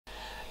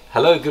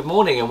Hello, good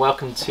morning and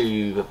welcome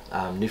to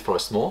New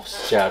Forest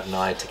Morphs. Jared and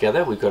I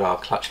together, we've got our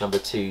clutch number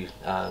 2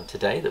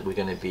 today that we're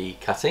going to be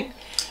cutting,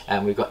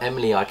 and we've got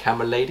Emily, our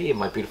camera lady, and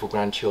my beautiful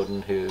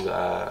grandchildren who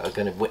are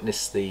going to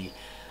witness the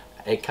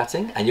egg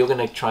cutting, and you're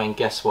going to try and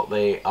guess what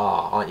they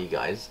are, aren't you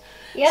guys?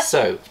 Yep.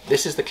 So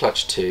this is the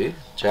clutch 2,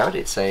 Jared.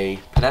 It's a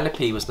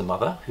Pinelope was the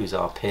mother, who's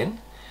our pin,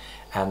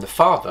 and the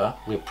father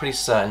we're pretty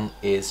certain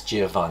is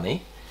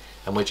Giovanni.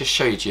 And we'll just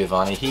show you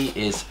Giovanni. He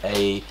is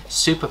a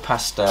Super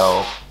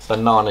Pastel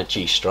Banana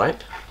G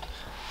stripe.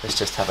 Let's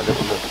just have a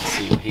little look and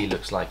see what he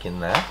looks like in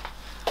there.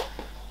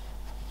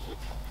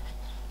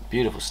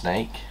 Beautiful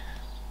snake.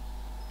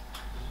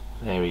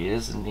 There he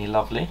is, isn't he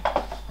lovely?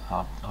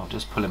 I'll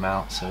just pull him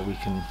out so we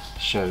can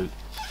show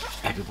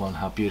everyone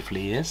how beautiful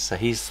he is. So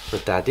he's the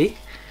daddy.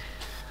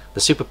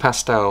 The Super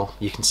Pastel,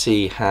 you can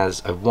see,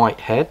 has a white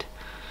head,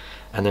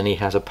 and then he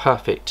has a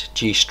perfect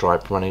G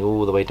stripe running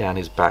all the way down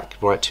his back,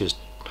 right to his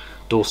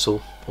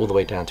dorsal, all the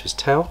way down to his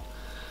tail,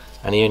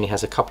 and he only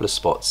has a couple of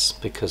spots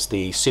because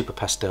the Super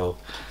Pastel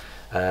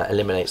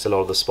eliminates a lot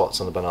of the spots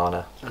on the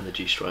banana and the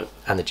G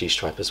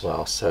stripe as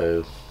well.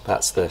 So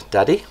that's the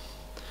daddy.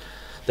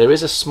 There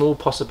is a small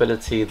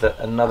possibility that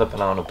another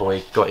banana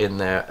boy got in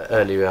there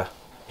earlier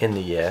in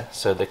the year,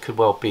 so there could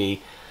well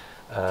be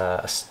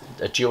a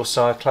dual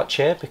sire clutch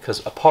here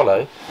because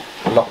Apollo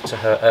locked to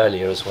her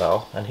earlier as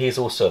well, and he's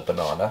also a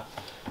banana.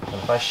 And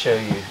if I show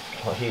you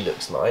what he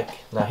looks like,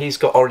 now he's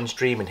got Orange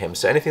Dream in him,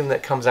 so anything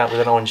that comes out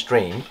with an Orange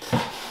Dream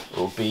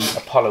will be,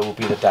 Apollo will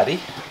be the daddy.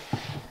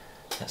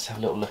 Let's have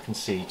a little look and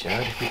see,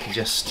 Jared, if we can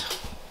just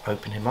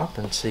open him up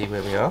and see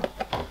where we are.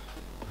 I'm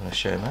going to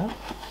show him out.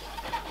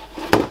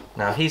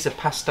 Now he's a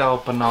Pastel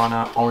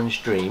Banana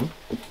Orange Dream,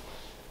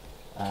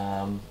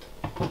 and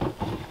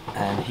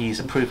he's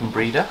a proven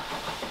breeder,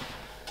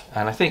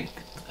 and I think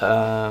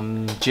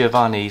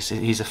Giovanni's,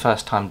 he's a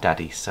first time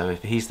daddy, so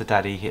if he's the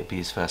daddy it'll be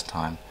his first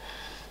time.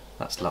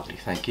 That's lovely,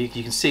 thank you.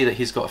 You can see that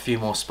he's got a few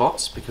more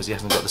spots because he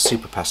hasn't got the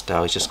Super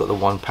Pastel, he's just got the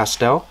one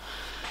pastel,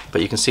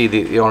 but you can see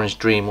the Orange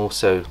Dream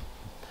also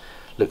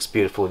looks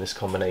beautiful in this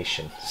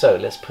combination. So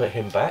let's put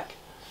him back,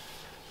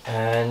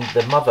 and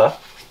the mother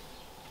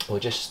will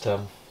just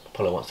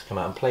Apollo wants to come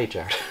out and play,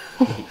 Jared.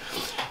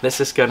 Let's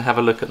just go and have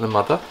a look at the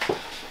mother,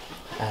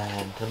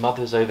 and the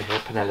mother's over here,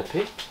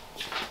 Pinelope.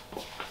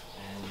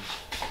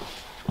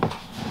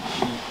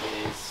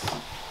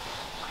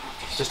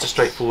 Just a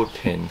straightforward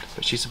pin,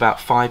 but she's about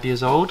 5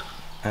 years old,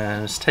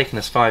 and it's taken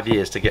us 5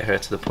 years to get her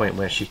to the point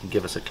where she can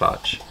give us a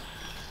clutch.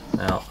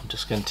 Now I'm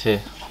just going to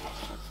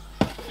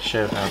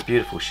show how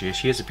beautiful she is.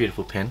 She is a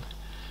beautiful pin.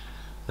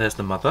 There's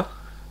the mother,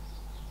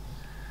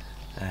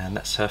 and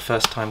that's her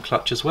first time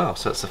clutch as well,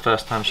 so it's the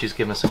first time she's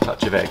given us a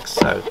clutch of eggs.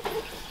 So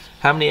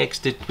how many eggs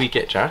did we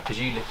get, Jared? Because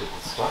you lifted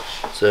this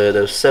clutch. So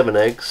there's 7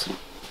 eggs.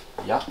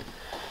 Yep.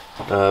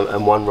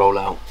 And 1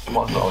 rollout.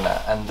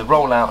 And the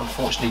rollout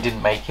unfortunately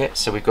didn't make it,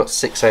 so we've got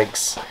 6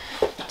 eggs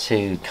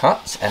to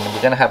cut, and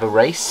we're going to have a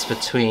race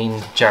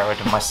between Jared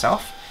and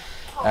myself.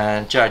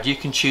 And Jared, you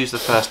can choose the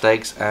first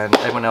eggs and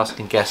everyone else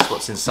can guess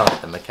what's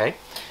inside them, okay?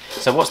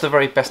 So what's the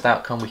very best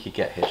outcome we could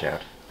get here,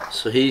 Jared?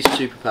 So he's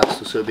Super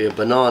Pastel, so it'll be a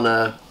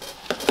banana,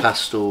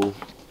 pastel,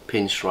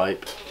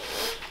 pinstripe,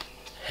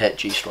 het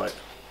G stripe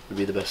would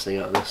be the best thing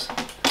out of this.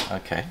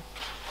 Okay.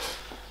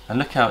 And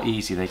look how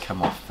easy they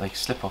come off. They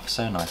slip off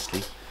so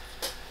nicely.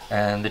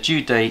 And the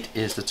due date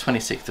is the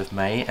 26th of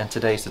May, and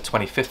today's the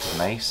 25th of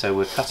May, so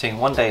we're cutting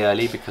 1 day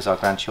early because our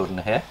grandchildren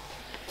are here.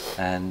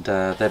 And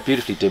they're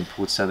beautifully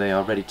dimpled, so they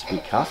are ready to be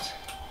cut.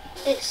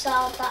 It's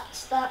sad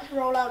that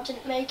rollout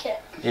didn't make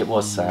it. It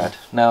was sad.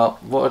 Now,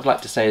 what I'd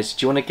like to say is,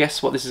 do you want to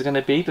guess what this is going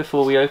to be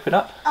before we open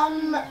up?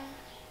 A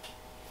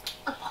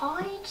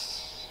pied?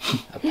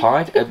 A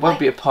pied? It won't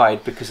be a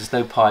pied because there's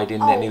no pied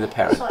in any of the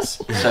parents.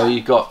 Sorry. So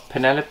you've got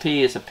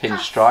Pinelope is a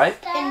pinstripe.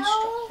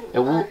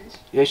 Pinstripe.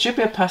 It should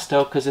be a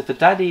pastel because if the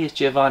daddy is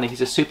Giovanni, he's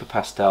a Super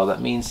Pastel.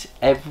 That means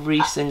every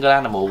single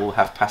animal will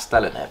have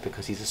pastel in it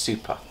because he's a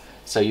super.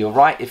 So you're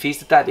right, if he's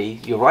the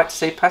daddy, you're right to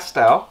say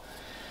pastel.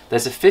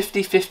 There's a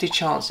 50-50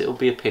 chance it will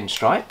be a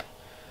pinstripe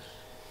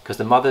because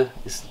the mother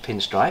is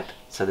pinstripe.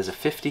 So there's a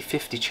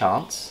 50-50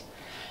 chance.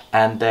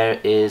 And there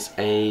is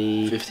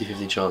a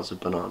 50-50 chance of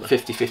banana.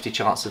 50-50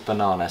 chance of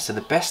banana. So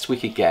the best we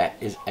could get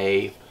is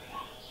a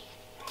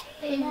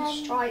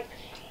Pinstripe.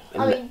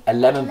 a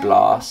lemon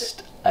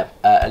blast.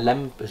 A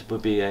lemon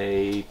would be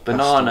a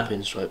banana. Pastel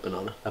pinstripe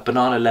banana. A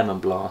banana lemon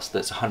blast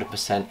that's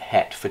 100%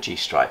 het for G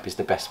stripe is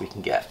the best we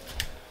can get.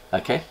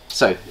 Okay,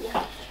 so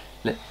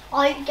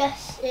I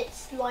guess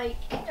it's like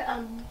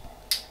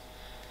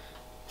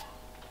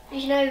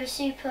you know, the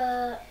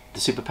Super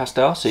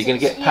Pastel. So you're going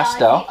to get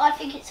pastel. I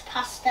think it's a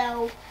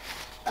pastel.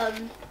 Do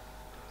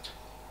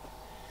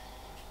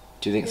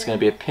you think it's going to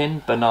be a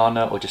pin,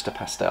 banana, or just a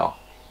pastel?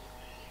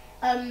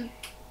 Pin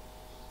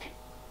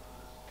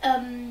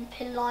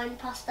line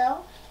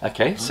pastel.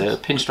 Okay, so a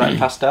pinstripe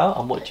pastel,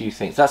 and what do you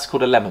think? That's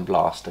called a lemon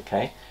blast.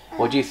 Okay,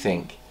 what do you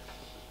think?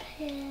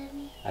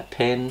 Pin. A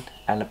pin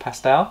and a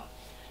pastel.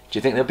 Do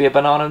you think there'll be a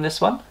banana in this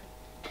one?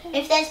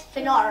 If there's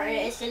banana,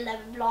 it's a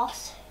lemon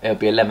blast. It'll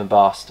be a lemon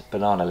blast,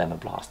 banana lemon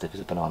blast if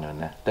there's a banana in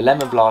there. The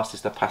lemon blast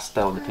is the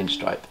pastel and the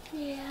pinstripe.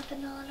 Yeah,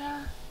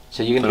 banana.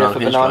 So you're going to go for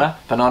banana?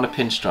 Banana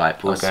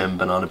pinstripe. I'll go in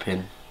banana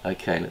pin.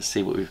 Okay, let's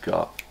see what we've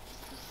got.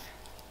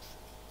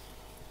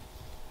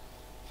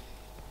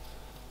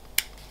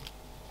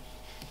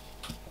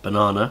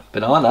 Banana.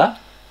 Banana?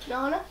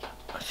 Banana.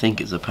 I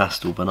think it's a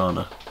pastel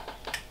banana.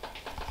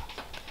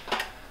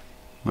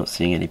 Not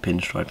seeing any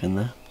pinstripe in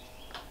there.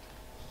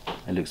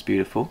 It looks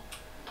beautiful.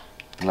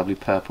 Lovely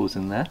purples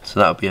in there. So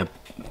that would be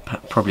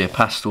probably a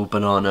pastel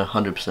banana,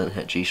 100%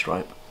 het G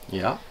stripe.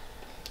 Yeah.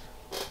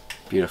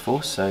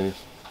 Beautiful. So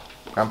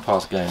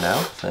Grandpa's go now.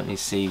 So let me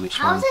see which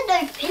How's one.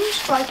 there no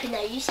pinstripe in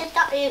there? You said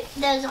that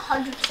there's a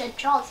 100%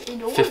 chance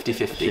in all.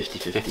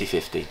 50-50.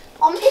 50-50.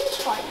 On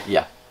pinstripe?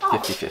 Yeah. Oh.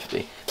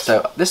 50-50.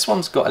 So this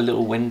one's got a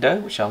little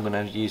window, which I'm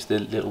going to use the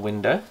little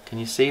window. Can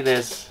you see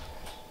there's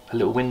a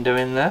little window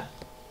in there?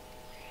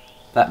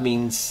 That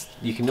means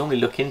you can normally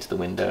look into the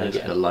window and It's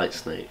get like a light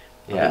snake.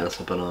 I think that's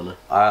a banana.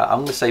 I'm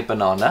going to say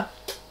banana.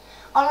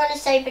 I'm going to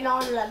say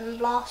banana lemon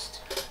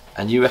blast.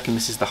 And you reckon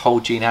this is the whole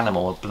gene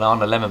animal,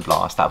 banana lemon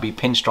blast? That would be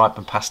pinstripe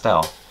and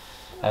pastel.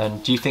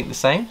 And do you think the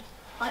same?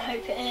 I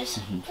hope it is.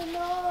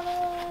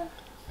 Banana.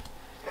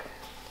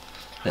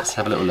 Let's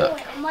have a little look.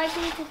 It might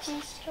be the G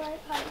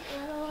stripe like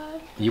the other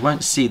one. You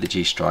won't see the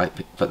G stripe,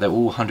 but they're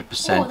all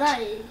 100%. Oh,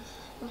 that is.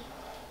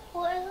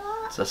 What is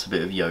that? So that's a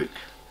bit of yolk.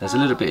 There's a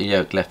little bit of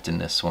yolk left in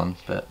this one,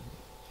 but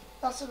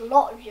That's a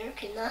lot of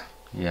yolk in there.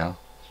 yeah.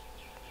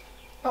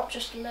 Not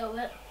just a little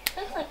bit.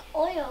 Looks like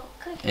oil.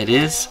 It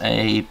is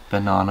a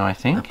banana, I A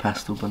think.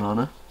 pastel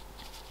banana.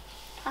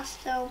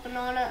 Pastel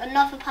banana.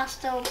 Another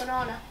pastel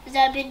banana. Is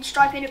there a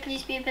pinstripe in it?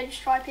 Please be a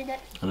pinstripe in it.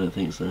 I don't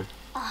think so.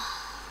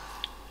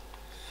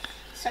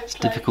 So It's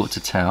close. difficult to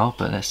tell,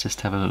 but let's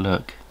just have a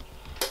look.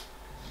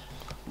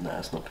 No,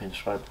 it's not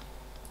pinstripe.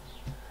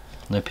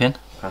 No pin?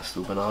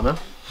 Pastel banana.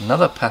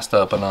 Another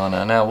pastel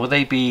banana. Now, will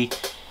they be...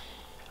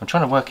 I'm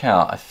trying to work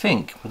out. I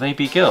think, will they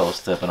be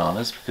girls, the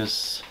bananas?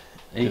 Because...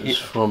 It's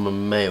from a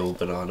male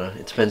banana.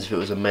 It depends if it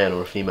was a male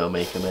or a female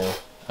maker male.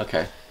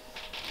 Okay.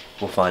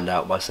 We'll find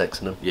out by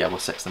sexing them. Yeah, we'll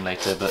sex them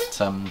later.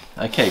 But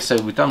okay,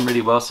 so we've done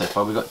really well so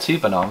far. We've got 2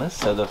 bananas,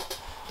 so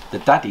the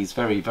daddy's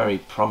very, very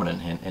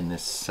prominent in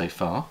this so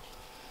far.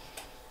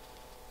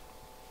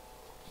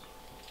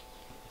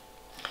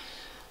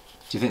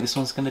 Do you think this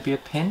one's going to be a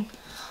pin?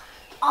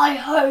 I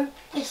hope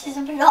this is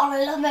a banana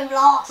lemon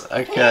blast.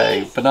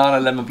 Okay, Please. banana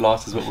lemon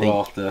blast is what we're I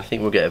after.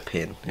 think we'll get a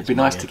pin. It'd be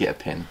nice to get a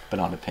pin,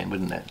 banana pin,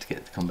 wouldn't it, to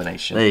get the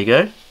combination? There you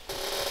go.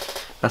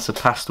 That's a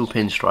pastel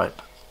pinstripe.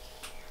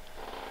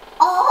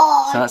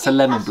 Oh, So that's a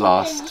lemon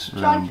blast.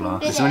 Lemon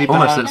blast. Is there any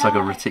Almost banana? looks like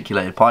a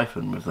reticulated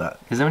python with that.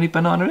 Is there any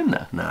banana in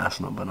there? Nah, that's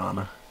not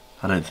banana.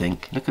 I don't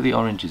think. Look at the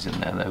oranges in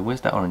there though.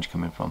 Where's that orange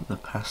coming from? The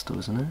pastel,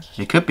 isn't it?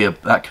 It could be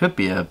that could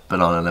be a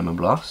banana lemon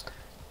blast.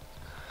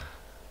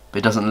 But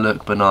it doesn't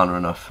look banana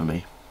enough for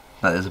me.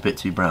 That is a bit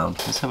too brown.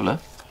 Let's have a look.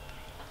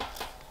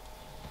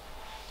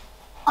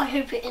 I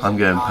hope it is. I'm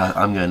going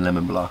banana.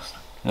 lemon blast.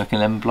 You reckon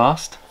lemon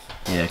blast?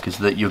 Yeah, because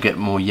you'll get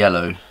more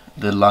yellow.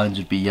 The lines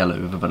would be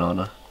yellow with a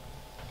banana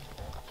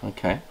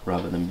Okay.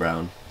 rather than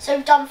brown. So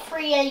we've done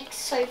 3 eggs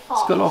so far.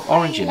 It's got a lot of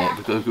orange in it.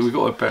 Yeah. We've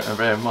got to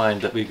bear in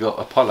mind that we've got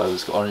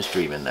Apollo's got orange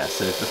stream in there.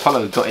 So if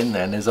Apollo got in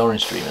there and there's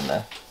orange stream in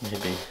there.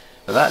 Maybe.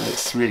 But that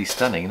looks really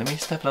stunning. Let me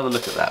just have another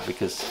look at that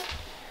because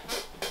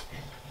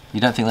you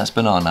don't think that's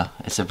banana.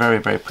 It's a very,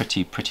 very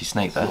pretty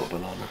snake though. Not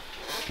banana.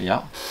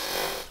 Yeah.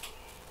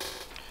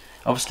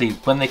 Obviously,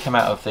 when they come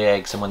out of the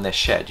eggs and when they're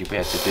shed, you'll be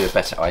able to do a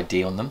better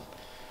ID on them.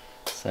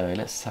 So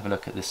let's have a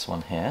look at this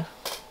one here.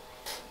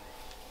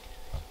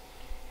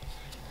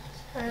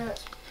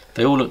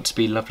 They all look to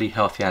be lovely,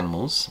 healthy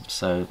animals,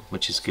 so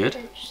which is good.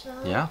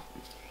 Yeah.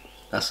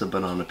 That's a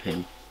banana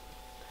pin.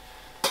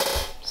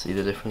 See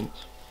the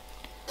difference?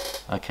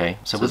 Okay.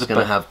 So, So with it's the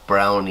going to have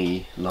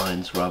browny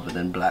lines rather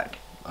than black.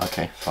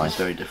 okay, fine. It's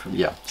very different.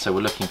 Yeah. So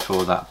we're looking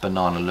for that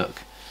banana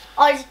look.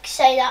 I'd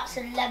say that's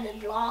a lemon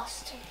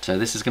blast. So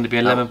this is going to be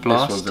a lemon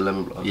blast. This one's a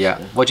lemon blast.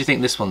 Yeah. What do you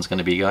think this one's going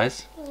to be,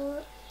 guys?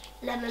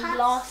 Lemon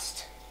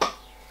blast.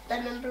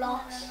 Lemon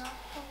blast.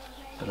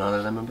 Banana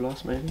lemon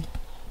blast, maybe?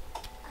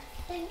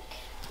 I think.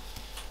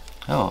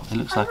 Oh, it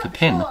looks like a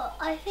pin.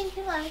 I think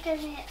it might be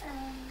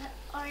an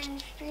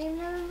orange dream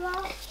lemon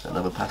blast.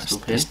 Another pastel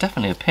pin. It's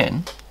definitely a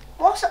pin.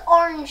 What's an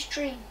orange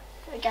dream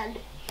again?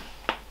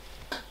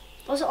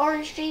 What's an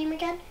orange dream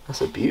again?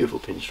 That's a beautiful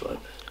pinstripe.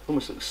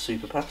 Almost looks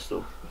super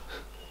pastel.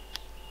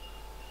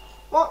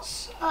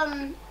 What's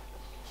That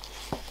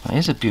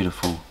is a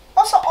beautiful.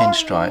 what's the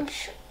Pinstripe.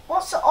 orange?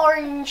 What's the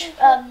orange?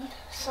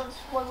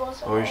 What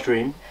was it? Orange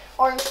dream.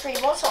 Orange dream.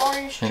 What's the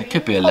orange dream? It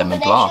could be a lemon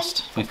combination?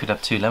 blast. We could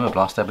have 2 lemon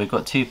blasts there. We've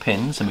got 2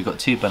 pins and we've got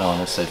 2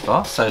 bananas so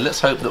far. So let's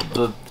hope that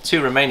the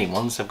 2 remaining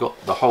ones have got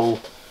the whole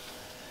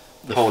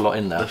lot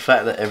in The there.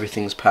 fact that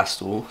everything's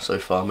pastel so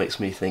far makes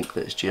me think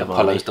that it's Giovanni.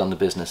 Apollo's done the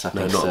business, I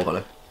No, think. not so.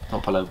 Apollo. Not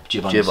Apollo,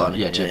 Giovanni. Giovanni,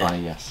 Yeah, yeah.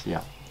 Giovanni, yes,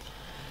 yeah.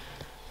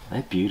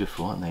 They're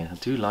beautiful, aren't they? I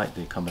do like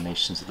the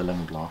combinations of the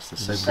lemon blast.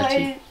 They're so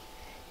pretty. So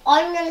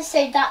I'm going to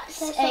say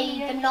that's a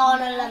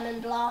banana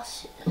lemon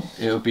blast.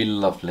 It would be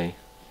lovely.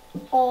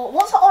 Or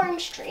what's an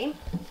orange dream?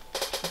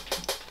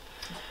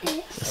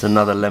 It's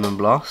another lemon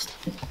blast.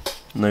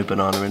 No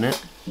banana in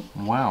it.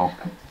 Wow.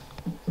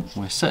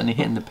 We're certainly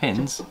hitting the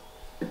pins.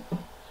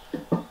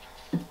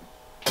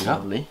 Yep.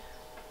 Lovely.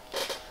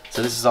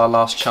 So this is our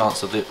last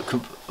chance of the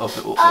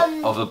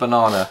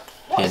banana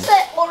pin. What's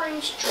that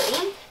orange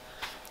dream?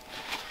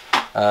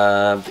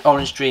 The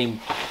orange dream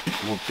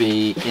would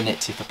be in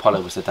it if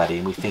Apollo was the daddy,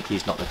 and we think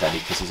he's not the daddy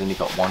because he's only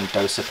got one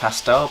dose of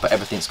pastel, but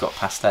everything's got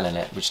pastel in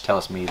it, which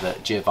tells me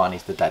that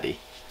Giovanni's the daddy.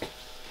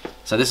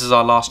 So this is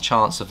our last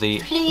chance of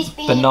the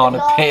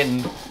banana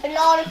pin.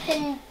 Banana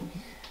pin.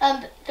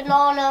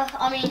 Banana.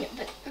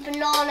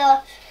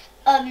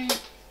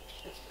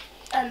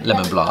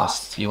 Lemon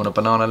blast. You want a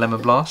banana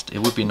lemon blast? It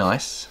would be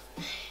nice.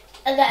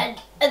 And then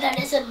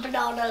it's a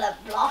banana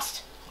lemon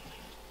blast.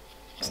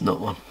 It's not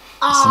one.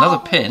 It's another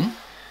pin.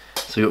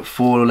 So you got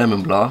 4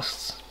 lemon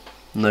blasts,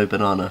 no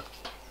banana.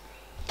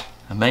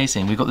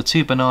 Amazing. We've got the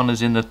 2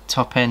 bananas in the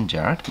top end,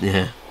 Jared.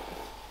 Yeah.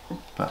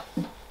 But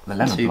the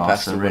lemon 2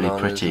 blasts pastel are really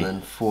bananas pretty. And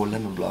then 4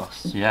 lemon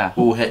blasts. Yeah.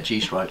 All het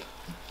G-stripe.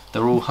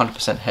 They're all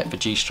 100% het for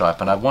G-stripe,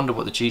 and I wonder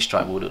what the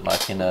G-stripe will look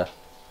like in a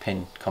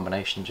pin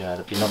combination, Jared.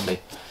 It'd be lovely.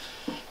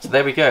 So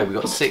there we go. We've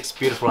got 6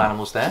 beautiful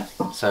animals there.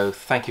 So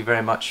thank you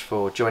very much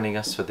for joining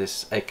us for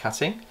this egg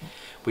cutting.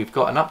 We've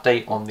got an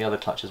update on the other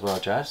clutch as well,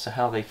 Jared. So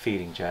how are they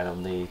feeling, Jared,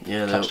 on the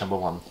clutch number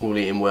 1? All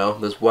eating well.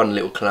 There's one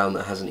little clown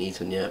that hasn't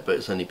eaten yet, but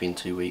it's only been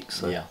 2 weeks.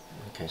 So yeah.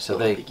 Okay. So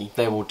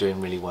they're all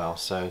doing really well.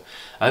 So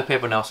I hope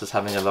everyone else is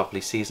having a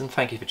lovely season.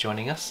 Thank you for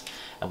joining us,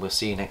 and we'll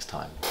see you next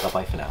time. Bye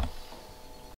bye for now.